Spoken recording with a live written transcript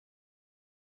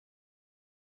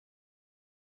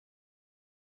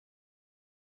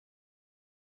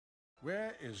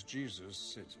Where is Jesus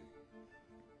sitting?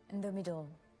 In the middle.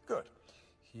 Good.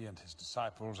 He and his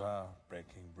disciples are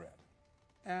breaking bread.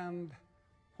 And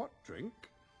what drink?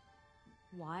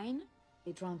 Wine?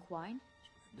 They drank wine?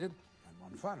 Splendid. And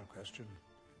one final question.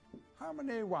 How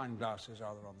many wine glasses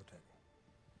are there on the table?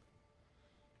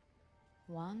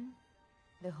 One.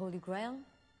 The Holy Grail?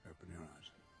 Open your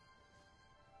eyes.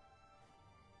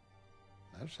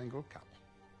 No single cup.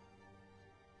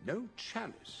 No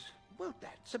chalice. Well,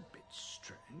 that's a bit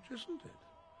strange, isn't it?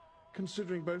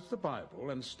 Considering both the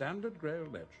Bible and standard Grail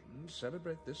legends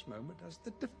celebrate this moment as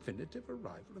the definitive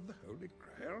arrival of the Holy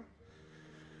Grail.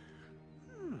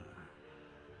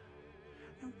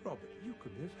 Now, Robert, you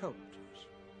could have helped us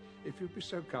if you'd be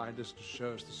so kind as to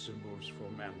show us the symbols for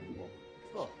man and woman.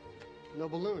 Oh, no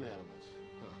balloon animals.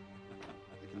 Huh.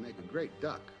 They can make a great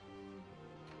duck.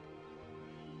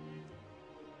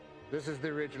 This is the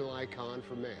original icon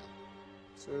for male.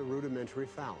 It's a rudimentary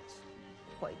phallus.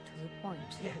 Quite to the point.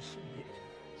 Yes, indeed.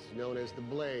 It's known as the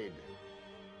blade.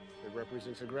 It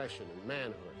represents aggression and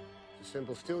manhood. It's a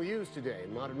symbol still used today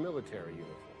in modern military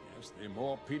uniforms. Yes, the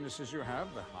more penises you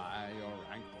have, the higher your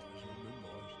rank, boys and good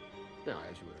boys. Now,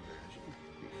 as you would imagine,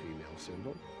 the female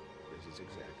symbol is its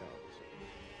exact opposite.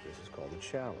 This is called a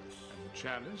chalice. And the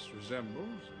chalice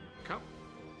resembles a cup,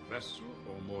 a vessel,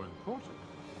 or more important,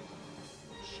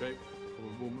 the shape of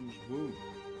a woman's womb.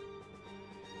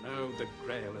 No, the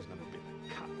Grail has never been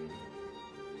a cup.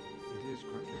 It is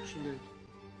quite literally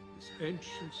this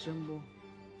ancient symbol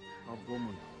of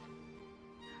womanhood.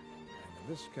 And in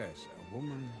this case, a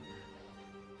woman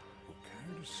who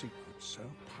carried a secret so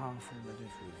powerful that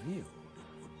if revealed,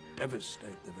 it would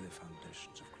devastate the very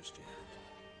foundations of Christianity.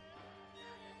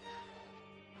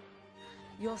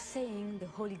 You're saying the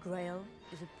Holy Grail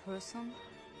is a person?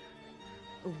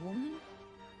 A woman?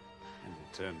 And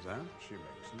it turns out she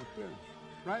makes an appearance.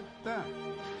 Right there.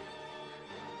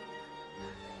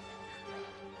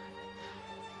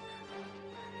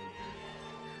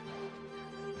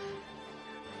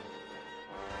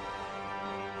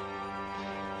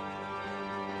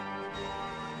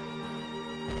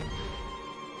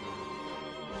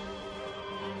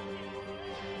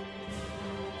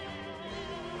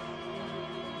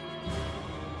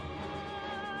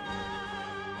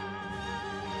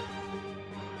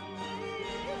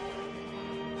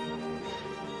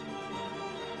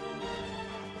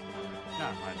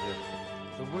 Now, my dear,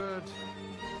 the word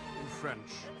in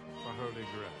French for Holy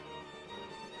Grail.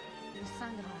 Le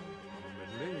Saint Graal. In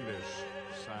Middle English,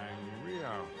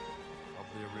 sangria of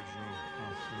the original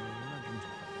Arthurian legend.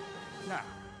 Now,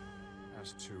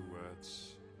 as two words.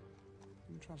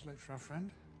 Can you translate for our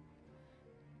friend?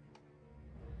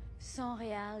 Sang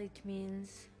Real, it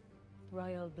means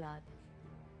royal blood.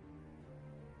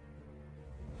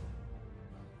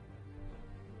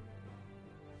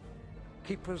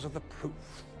 Keepers of the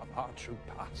proof of our true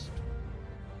past.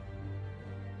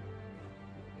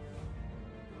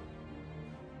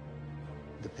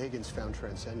 The pagans found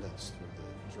transcendence through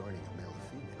the joining of male and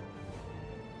female.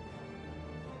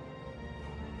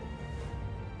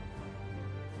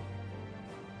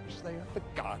 They are the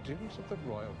guardians of the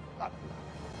royal bloodline.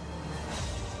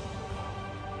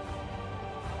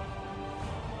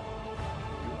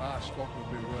 You asked what would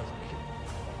be worth keeping.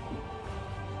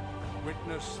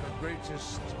 Witness the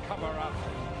greatest cover-up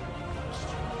in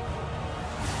history.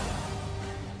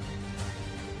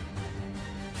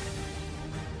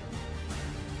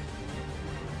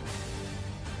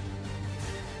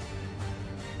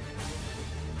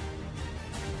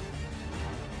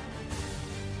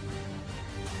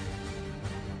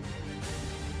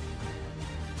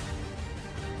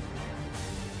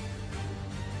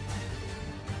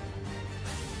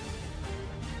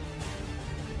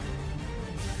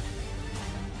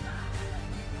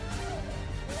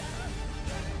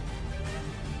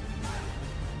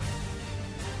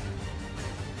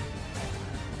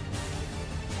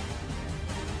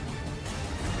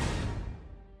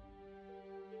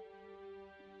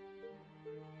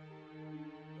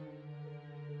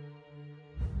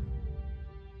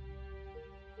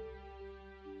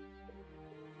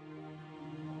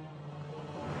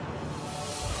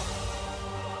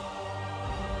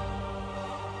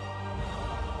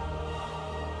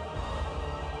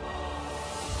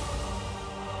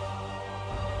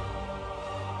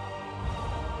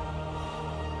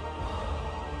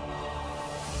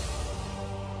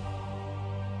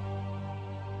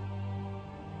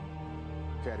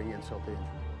 Adding insult to injury.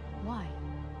 Why?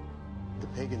 The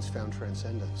pagans found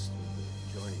transcendence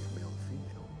through the joining of male and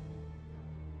female.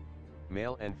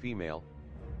 Male and female,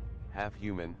 half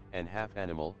human and half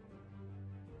animal,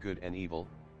 good and evil,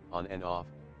 on and off.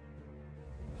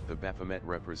 the Baphomet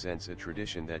represents a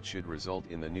tradition that should result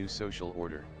in the new social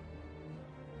order.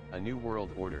 A new world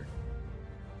order.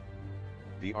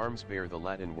 The arms bear the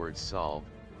Latin words salve,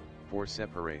 for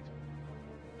separate,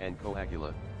 and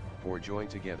coagula, for join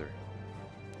together.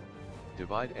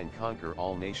 Divide and conquer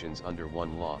all nations under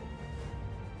one law.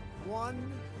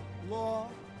 One law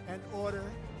and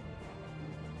order,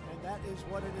 and that is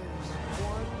what it is.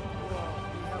 One law.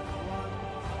 We have one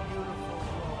beautiful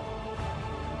law.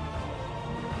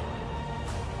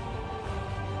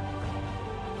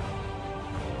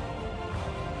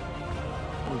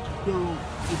 Neural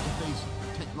interface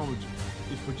technology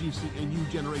is producing a new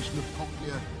generation of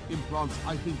cochlear implants,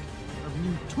 I think, of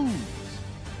new tools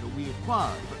that we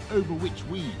acquired, but over which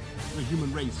we, the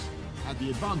human race, had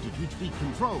the advantage, which we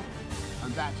control.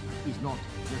 And that is not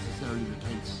necessarily the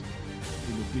case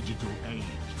in the digital age.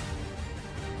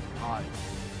 Aye,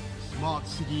 smart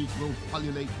cities will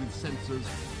pullulate with sensors,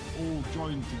 all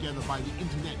joined together by the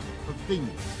Internet of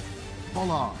Things.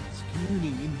 Bollards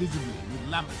communing invisibly with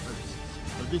lampposts.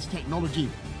 But this technology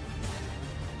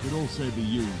could also be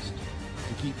used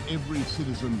to keep every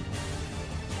citizen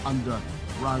under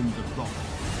round-the-clock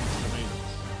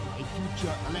surveillance. A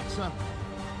future Alexa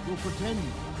will pretend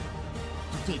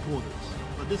to take orders,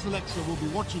 but this Alexa will be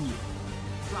watching you,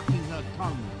 flapping her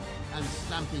tongue and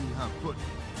stamping her foot.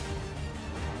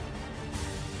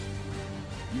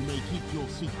 You may keep your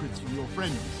secrets from your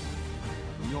friends,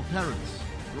 from your parents,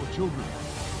 your children,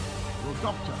 your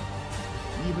doctor,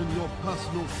 even your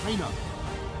personal trainer.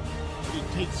 But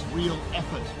it takes real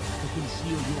effort to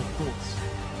conceal your thoughts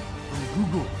from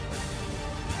Google